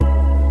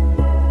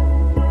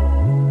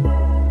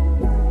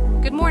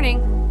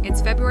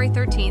It's February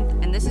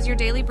 13th, and this is your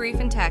daily brief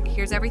in tech.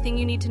 Here's everything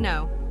you need to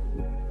know.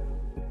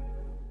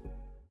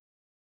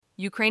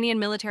 Ukrainian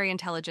military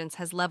intelligence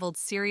has leveled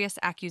serious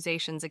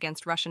accusations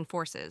against Russian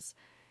forces,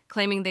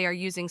 claiming they are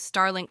using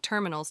Starlink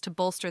terminals to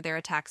bolster their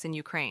attacks in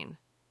Ukraine.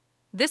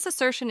 This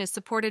assertion is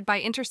supported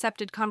by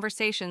intercepted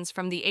conversations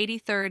from the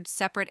 83rd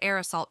Separate Air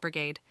Assault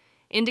Brigade,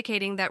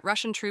 indicating that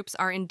Russian troops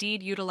are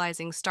indeed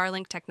utilizing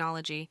Starlink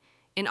technology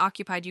in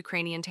occupied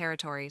Ukrainian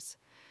territories.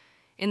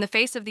 In the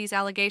face of these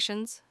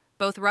allegations,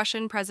 both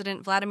Russian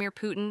President Vladimir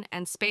Putin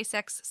and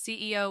SpaceX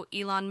CEO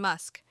Elon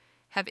Musk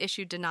have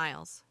issued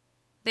denials.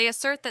 They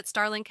assert that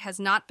Starlink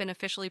has not been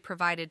officially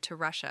provided to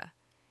Russia,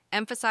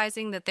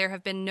 emphasizing that there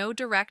have been no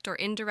direct or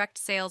indirect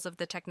sales of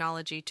the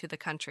technology to the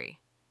country.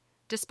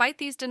 Despite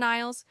these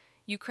denials,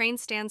 Ukraine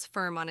stands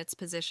firm on its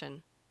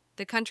position.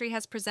 The country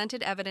has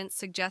presented evidence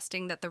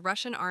suggesting that the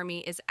Russian army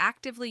is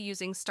actively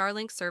using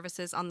Starlink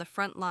services on the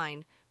front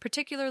line,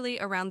 particularly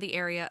around the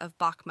area of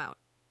Bakhmut.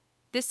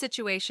 This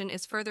situation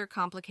is further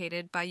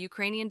complicated by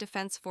Ukrainian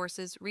Defense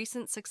Forces'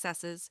 recent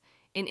successes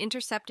in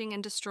intercepting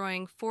and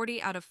destroying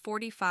 40 out of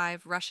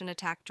 45 Russian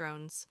attack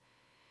drones.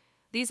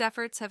 These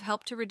efforts have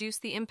helped to reduce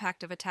the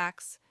impact of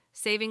attacks,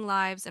 saving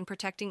lives and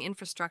protecting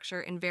infrastructure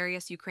in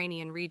various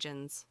Ukrainian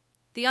regions.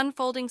 The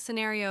unfolding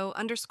scenario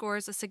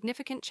underscores a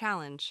significant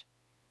challenge: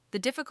 the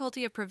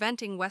difficulty of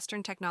preventing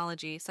Western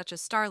technology, such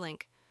as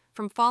Starlink,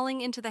 from falling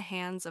into the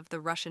hands of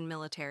the Russian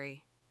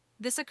military.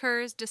 This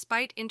occurs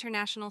despite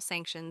international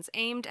sanctions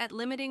aimed at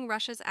limiting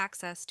Russia's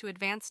access to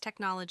advanced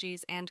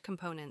technologies and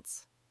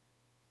components.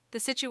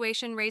 The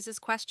situation raises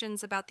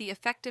questions about the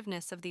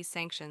effectiveness of these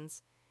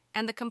sanctions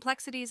and the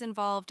complexities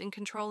involved in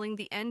controlling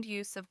the end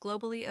use of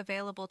globally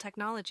available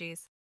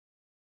technologies.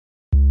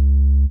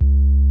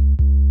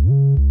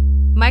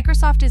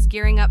 Microsoft is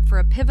gearing up for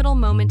a pivotal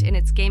moment in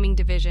its gaming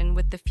division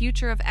with the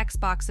Future of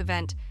Xbox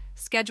event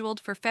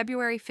scheduled for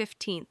February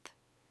 15th.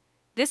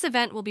 This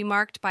event will be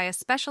marked by a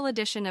special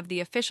edition of the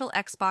official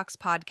Xbox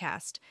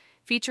podcast,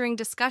 featuring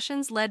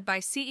discussions led by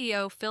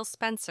CEO Phil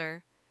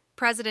Spencer,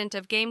 President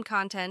of Game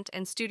Content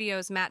and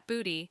Studios Matt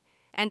Booty,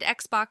 and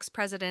Xbox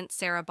President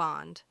Sarah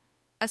Bond.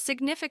 A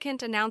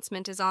significant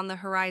announcement is on the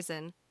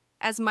horizon,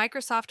 as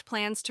Microsoft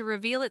plans to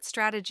reveal its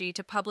strategy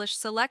to publish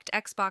select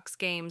Xbox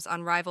games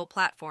on rival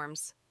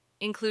platforms,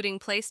 including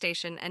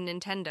PlayStation and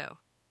Nintendo.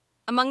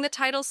 Among the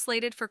titles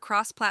slated for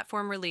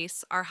cross-platform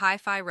release are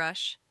Hi-Fi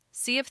Rush,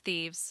 Sea of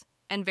Thieves,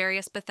 and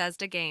various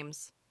Bethesda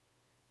games.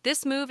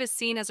 This move is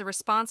seen as a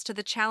response to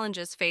the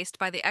challenges faced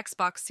by the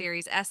Xbox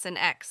Series S and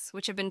X,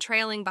 which have been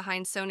trailing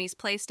behind Sony's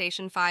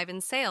PlayStation 5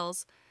 in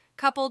sales,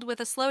 coupled with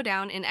a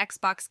slowdown in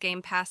Xbox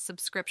Game Pass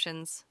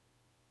subscriptions.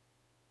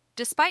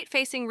 Despite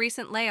facing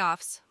recent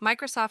layoffs,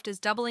 Microsoft is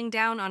doubling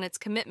down on its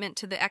commitment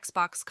to the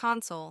Xbox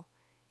console,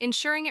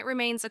 ensuring it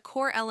remains a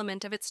core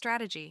element of its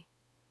strategy.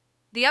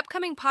 The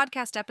upcoming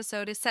podcast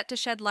episode is set to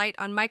shed light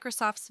on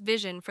Microsoft's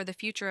vision for the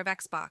future of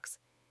Xbox,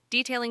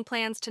 detailing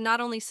plans to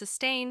not only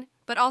sustain,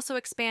 but also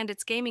expand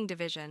its gaming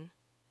division.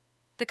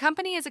 The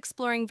company is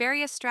exploring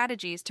various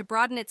strategies to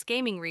broaden its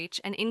gaming reach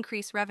and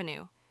increase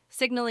revenue,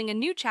 signaling a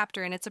new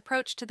chapter in its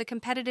approach to the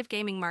competitive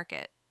gaming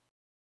market.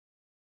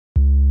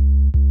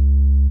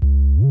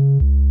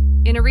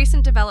 In a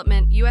recent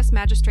development, U.S.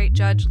 Magistrate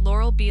Judge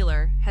Laurel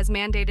Beeler has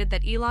mandated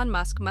that Elon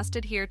Musk must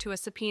adhere to a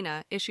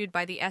subpoena issued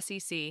by the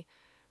SEC,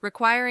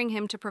 requiring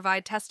him to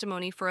provide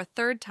testimony for a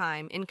third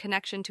time in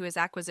connection to his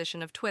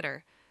acquisition of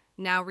Twitter,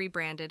 now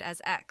rebranded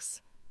as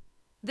X.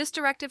 This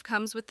directive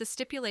comes with the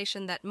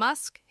stipulation that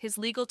Musk, his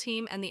legal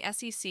team, and the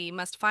SEC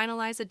must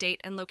finalize a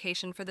date and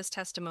location for this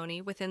testimony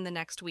within the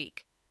next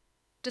week.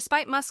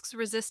 Despite Musk's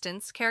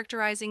resistance,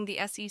 characterizing the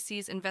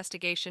SEC's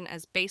investigation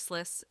as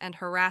baseless and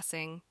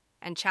harassing,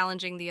 and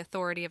challenging the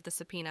authority of the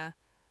subpoena,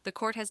 the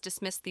court has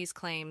dismissed these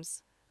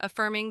claims,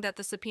 affirming that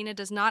the subpoena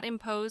does not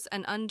impose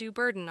an undue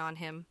burden on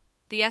him.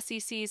 The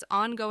SEC's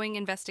ongoing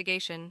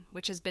investigation,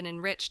 which has been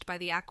enriched by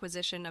the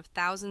acquisition of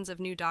thousands of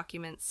new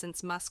documents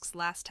since Musk's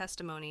last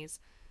testimonies,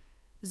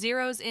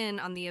 zeroes in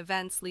on the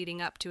events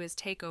leading up to his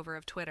takeover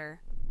of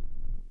Twitter.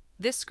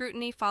 This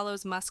scrutiny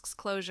follows Musk's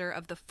closure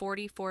of the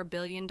 $44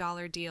 billion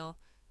deal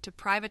to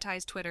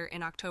privatize Twitter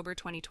in October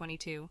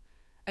 2022,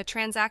 a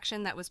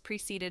transaction that was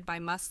preceded by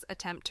Musk's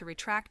attempt to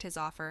retract his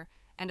offer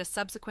and a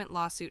subsequent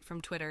lawsuit from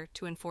Twitter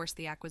to enforce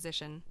the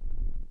acquisition.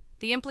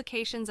 The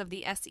implications of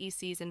the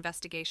SEC's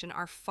investigation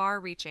are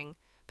far-reaching,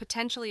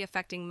 potentially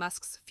affecting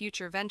Musk's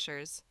future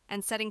ventures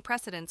and setting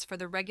precedents for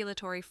the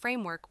regulatory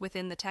framework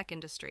within the tech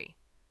industry.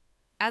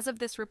 As of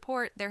this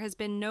report, there has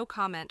been no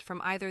comment from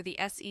either the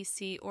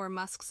SEC or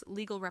Musk's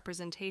legal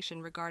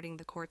representation regarding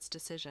the court's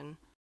decision.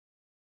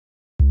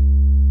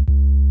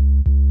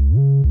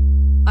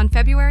 On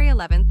February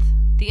 11th,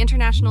 the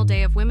International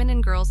Day of Women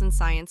and Girls in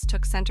Science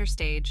took center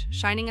stage,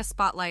 shining a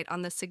spotlight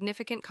on the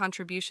significant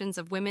contributions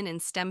of women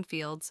in STEM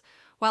fields,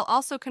 while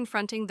also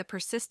confronting the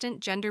persistent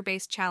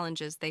gender-based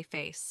challenges they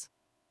face.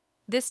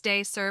 This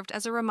day served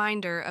as a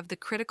reminder of the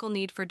critical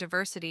need for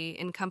diversity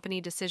in company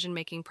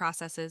decision-making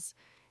processes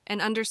and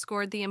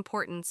underscored the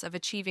importance of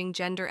achieving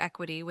gender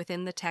equity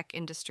within the tech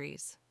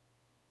industries.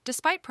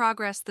 Despite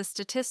progress, the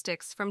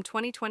statistics from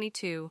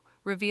 2022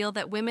 reveal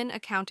that women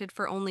accounted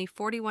for only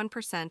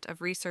 41%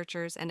 of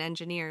researchers and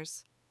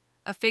engineers,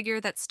 a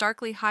figure that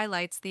starkly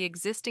highlights the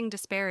existing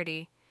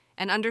disparity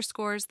and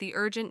underscores the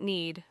urgent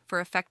need for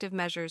effective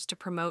measures to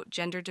promote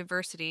gender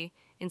diversity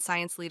in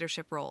science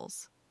leadership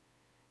roles.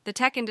 The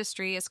tech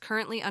industry is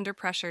currently under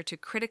pressure to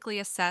critically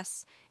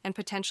assess and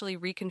potentially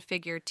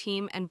reconfigure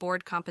team and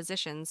board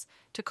compositions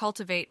to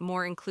cultivate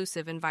more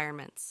inclusive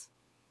environments.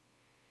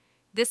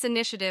 This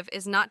initiative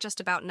is not just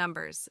about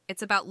numbers,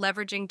 it's about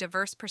leveraging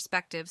diverse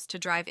perspectives to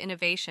drive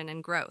innovation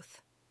and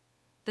growth.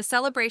 The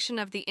celebration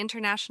of the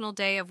International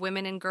Day of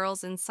Women and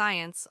Girls in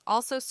Science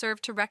also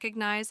served to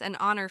recognize and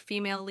honor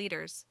female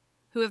leaders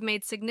who have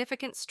made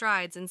significant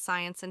strides in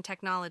science and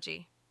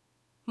technology.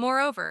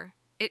 Moreover,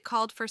 it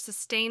called for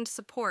sustained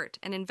support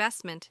and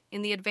investment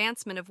in the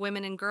advancement of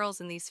women and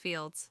girls in these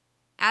fields,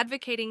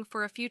 advocating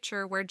for a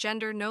future where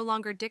gender no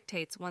longer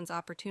dictates one's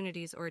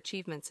opportunities or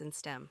achievements in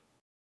STEM.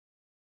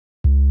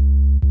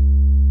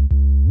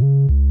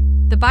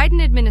 The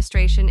Biden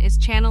administration is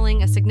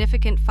channeling a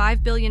significant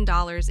 $5 billion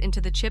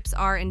into the CHIPS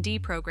R&D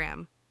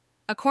program,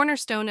 a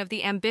cornerstone of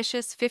the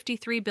ambitious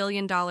 $53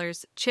 billion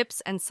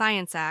CHIPS and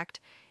Science Act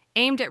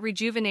aimed at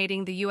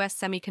rejuvenating the U.S.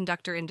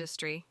 semiconductor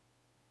industry.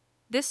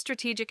 This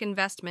strategic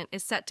investment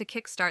is set to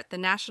kickstart the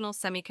National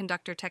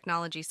Semiconductor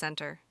Technology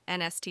Center,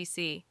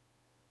 NSTC,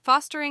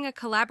 fostering a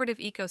collaborative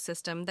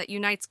ecosystem that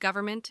unites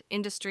government,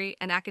 industry,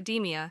 and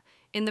academia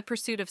in the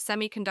pursuit of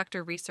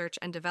semiconductor research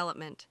and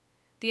development.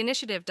 The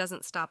initiative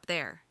doesn't stop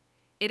there.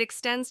 It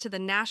extends to the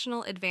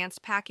National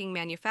Advanced Packaging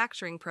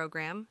Manufacturing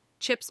Program,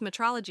 CHIPS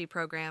Metrology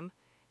Program,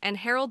 and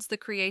heralds the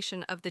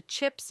creation of the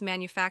CHIPS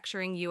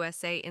Manufacturing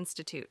USA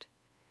Institute.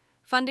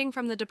 Funding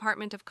from the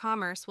Department of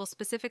Commerce will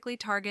specifically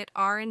target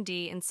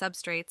R&D in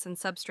substrates and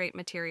substrate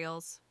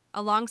materials,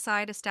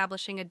 alongside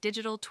establishing a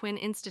digital twin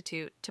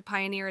institute to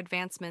pioneer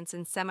advancements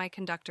in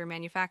semiconductor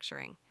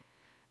manufacturing.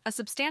 A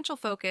substantial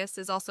focus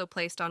is also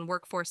placed on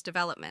workforce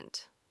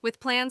development, with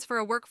plans for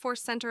a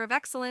workforce center of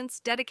excellence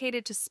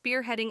dedicated to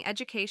spearheading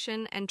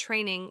education and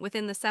training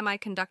within the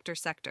semiconductor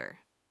sector.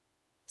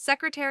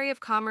 Secretary of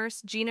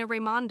Commerce Gina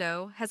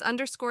Raimondo has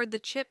underscored the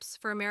CHIPS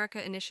for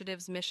America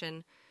initiative's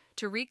mission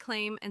to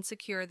reclaim and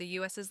secure the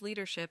U.S.'s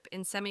leadership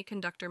in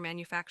semiconductor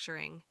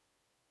manufacturing.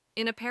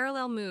 In a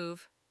parallel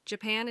move,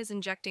 Japan is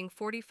injecting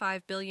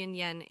 45 billion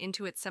yen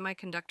into its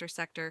semiconductor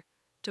sector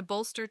to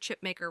bolster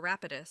chipmaker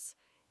Rapidus,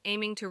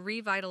 aiming to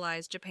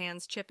revitalize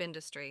Japan's chip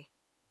industry.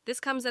 This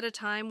comes at a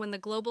time when the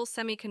global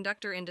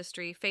semiconductor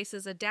industry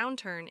faces a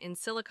downturn in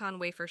silicon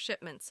wafer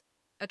shipments,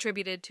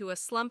 attributed to a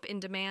slump in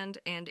demand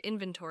and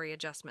inventory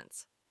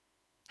adjustments.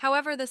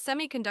 However, the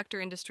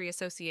Semiconductor Industry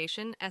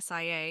Association,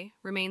 SIA,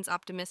 remains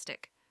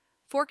optimistic,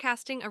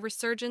 forecasting a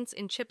resurgence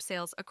in chip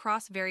sales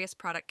across various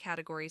product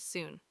categories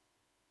soon.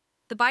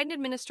 The Biden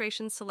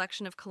administration's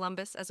selection of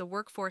Columbus as a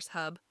workforce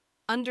hub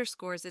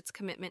underscores its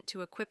commitment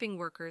to equipping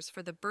workers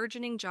for the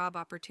burgeoning job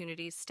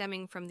opportunities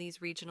stemming from these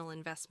regional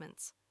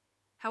investments.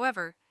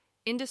 However,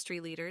 industry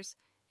leaders,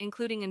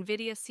 including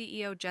NVIDIA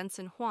CEO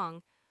Jensen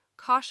Huang,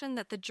 caution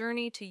that the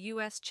journey to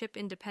U.S. chip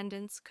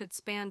independence could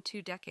span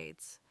 2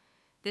 decades.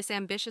 This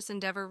ambitious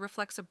endeavor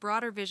reflects a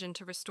broader vision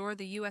to restore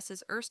the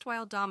U.S.'s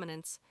erstwhile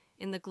dominance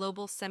in the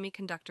global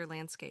semiconductor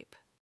landscape.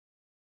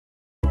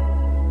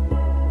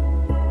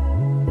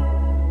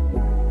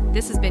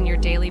 This has been your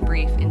daily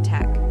brief in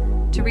tech.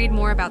 To read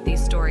more about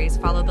these stories,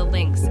 follow the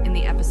links in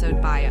the episode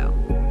bio.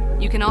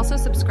 You can also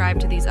subscribe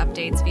to these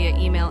updates via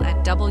email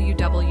at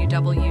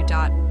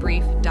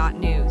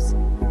www.brief.news.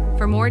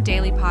 For more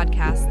daily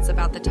podcasts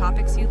about the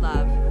topics you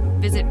love,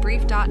 visit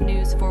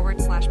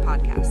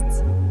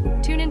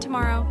brief.news/podcasts. Tune in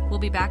tomorrow. We'll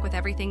be back with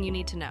everything you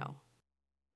need to know.